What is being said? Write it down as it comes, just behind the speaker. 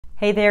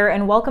Hey there,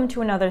 and welcome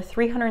to another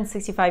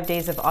 365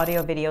 days of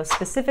audio video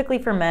specifically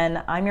for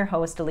men. I'm your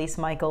host, Elise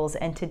Micheals,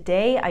 and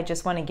today I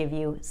just want to give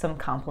you some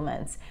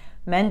compliments.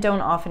 Men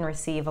don't often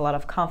receive a lot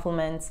of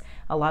compliments,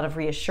 a lot of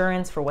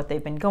reassurance for what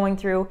they've been going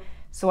through,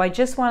 so I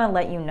just want to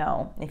let you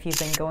know if you've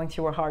been going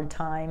through a hard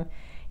time,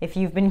 if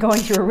you've been going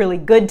through a really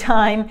good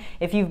time,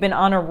 if you've been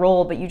on a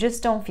roll, but you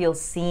just don't feel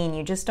seen,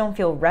 you just don't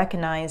feel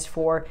recognized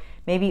for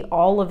maybe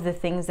all of the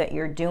things that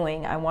you're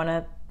doing. I want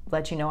to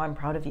let you know I'm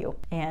proud of you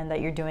and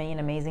that you're doing an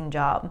amazing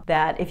job.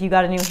 That if you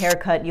got a new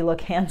haircut, you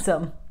look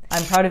handsome.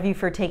 I'm proud of you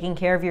for taking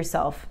care of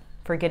yourself,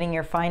 for getting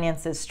your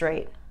finances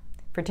straight,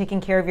 for taking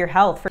care of your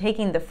health, for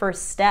taking the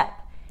first step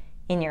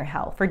in your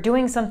health, for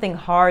doing something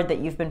hard that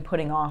you've been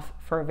putting off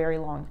for a very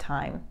long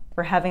time,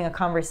 for having a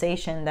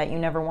conversation that you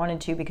never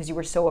wanted to because you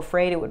were so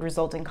afraid it would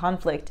result in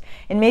conflict.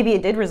 And maybe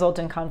it did result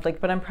in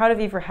conflict, but I'm proud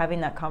of you for having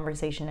that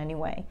conversation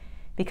anyway,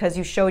 because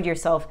you showed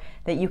yourself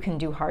that you can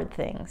do hard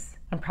things.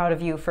 I'm proud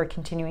of you for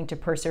continuing to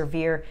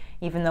persevere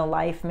even though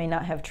life may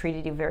not have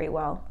treated you very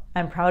well.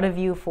 I'm proud of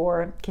you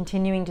for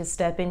continuing to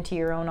step into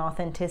your own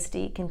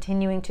authenticity,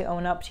 continuing to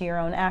own up to your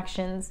own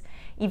actions,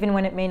 even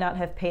when it may not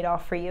have paid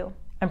off for you.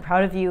 I'm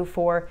proud of you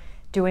for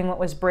doing what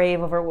was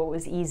brave over what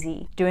was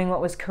easy, doing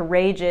what was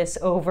courageous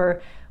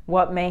over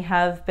what may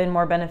have been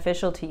more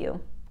beneficial to you.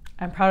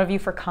 I'm proud of you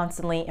for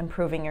constantly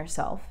improving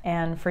yourself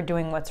and for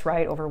doing what's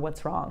right over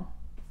what's wrong.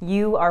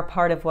 You are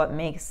part of what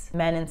makes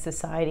men in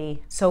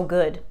society so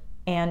good,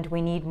 and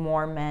we need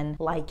more men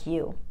like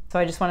you. So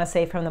I just want to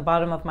say from the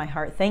bottom of my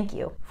heart, thank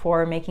you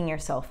for making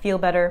yourself feel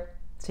better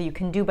so you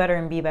can do better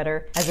and be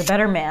better as a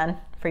better man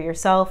for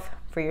yourself,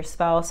 for your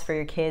spouse, for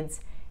your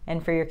kids,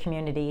 and for your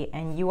community.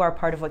 And you are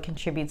part of what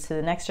contributes to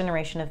the next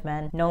generation of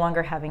men no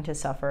longer having to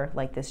suffer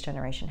like this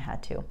generation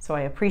had to. So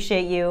I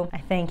appreciate you. I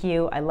thank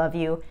you. I love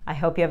you. I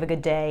hope you have a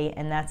good day.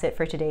 And that's it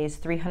for today's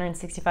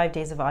 365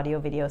 days of audio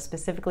video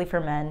specifically for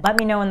men. Let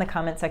me know in the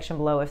comment section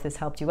below if this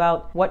helped you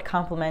out, what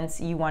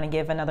compliments you want to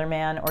give another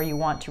man or you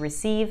want to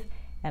receive,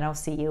 and I'll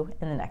see you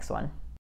in the next one.